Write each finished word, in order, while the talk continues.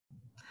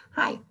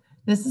Hi,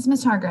 this is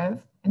Miss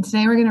Hargrove, and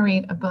today we're going to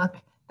read a book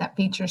that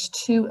features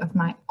two of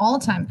my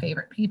all-time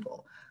favorite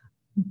people,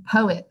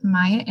 poet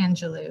Maya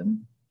Angelou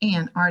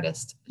and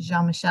artist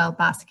Jean-Michel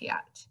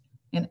Basquiat,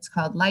 and it's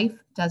called Life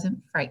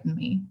Doesn't Frighten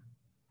Me.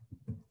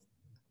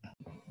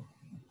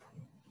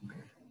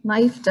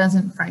 Life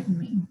Doesn't Frighten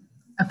Me,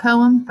 a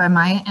poem by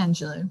Maya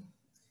Angelou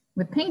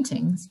with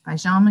paintings by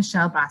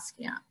Jean-Michel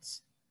Basquiat.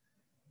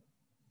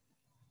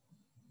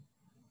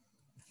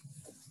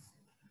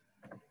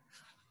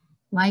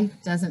 Life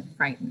doesn't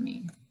frighten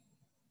me.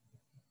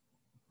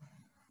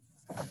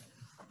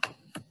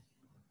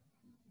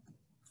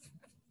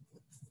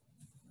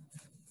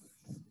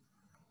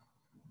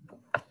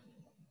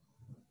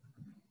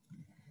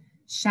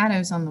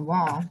 Shadows on the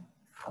wall,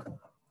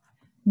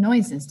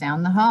 noises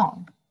down the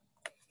hall.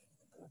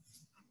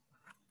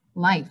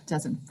 Life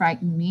doesn't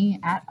frighten me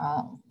at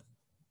all.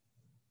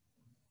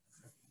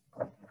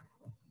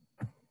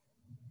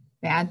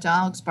 Bad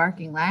dogs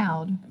barking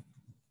loud.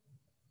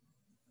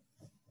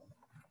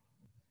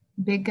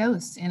 Big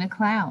ghosts in a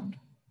cloud.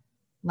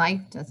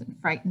 Life doesn't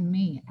frighten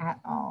me at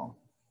all.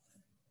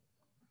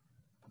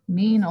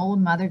 Mean old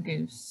Mother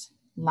Goose,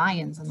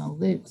 lions on the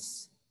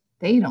loose,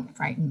 they don't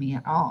frighten me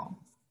at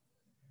all.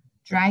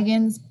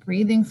 Dragons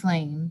breathing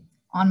flame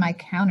on my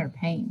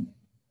counterpane,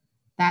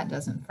 that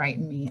doesn't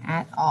frighten me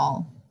at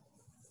all.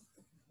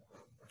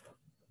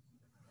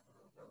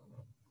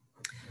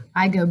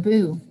 I go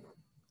boo,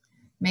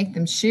 make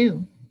them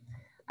shoo.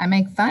 I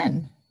make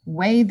fun,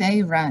 way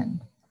they run.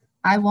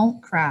 I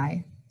won't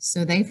cry,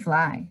 so they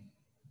fly.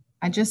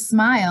 I just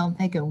smile,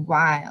 they go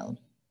wild.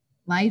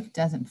 Life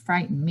doesn't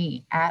frighten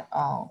me at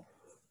all.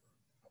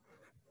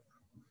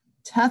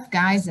 Tough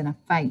guys in a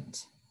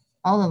fight,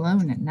 all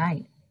alone at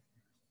night.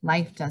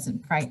 Life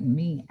doesn't frighten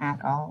me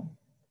at all.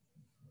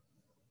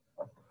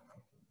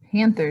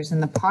 Panthers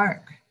in the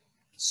park,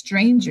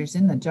 strangers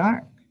in the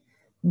dark.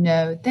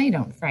 No, they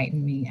don't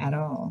frighten me at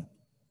all.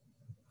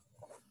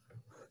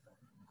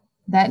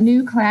 That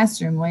new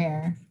classroom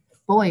where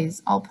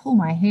boys all pull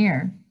my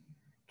hair,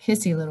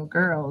 kissy little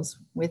girls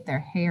with their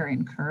hair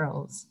in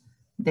curls,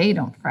 they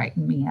don't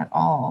frighten me at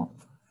all.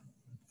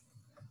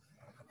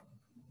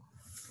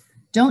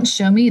 Don't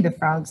show me the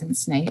frogs and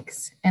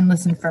snakes and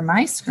listen for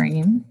my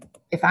scream.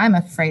 If I'm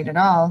afraid at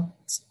all,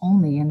 it's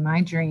only in my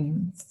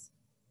dreams.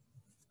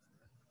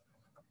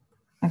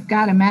 I've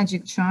got a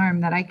magic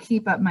charm that I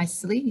keep up my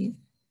sleeve.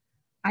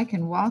 I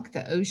can walk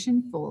the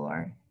ocean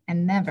floor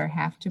and never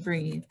have to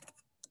breathe.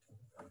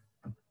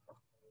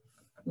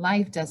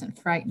 Life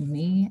doesn't frighten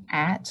me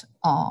at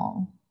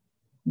all.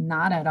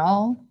 Not at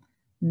all,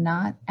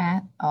 not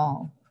at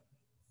all.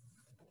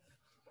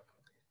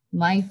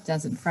 Life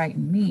doesn't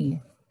frighten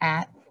me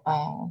at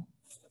all.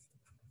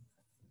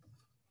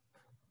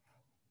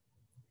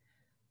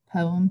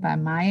 Poem by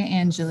Maya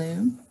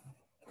Angelou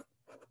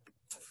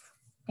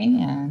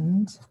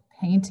and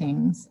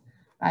paintings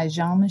by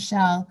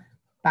Jean-Michel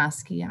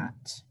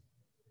Basquiat.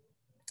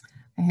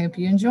 I hope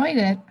you enjoyed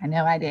it. I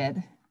know I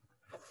did.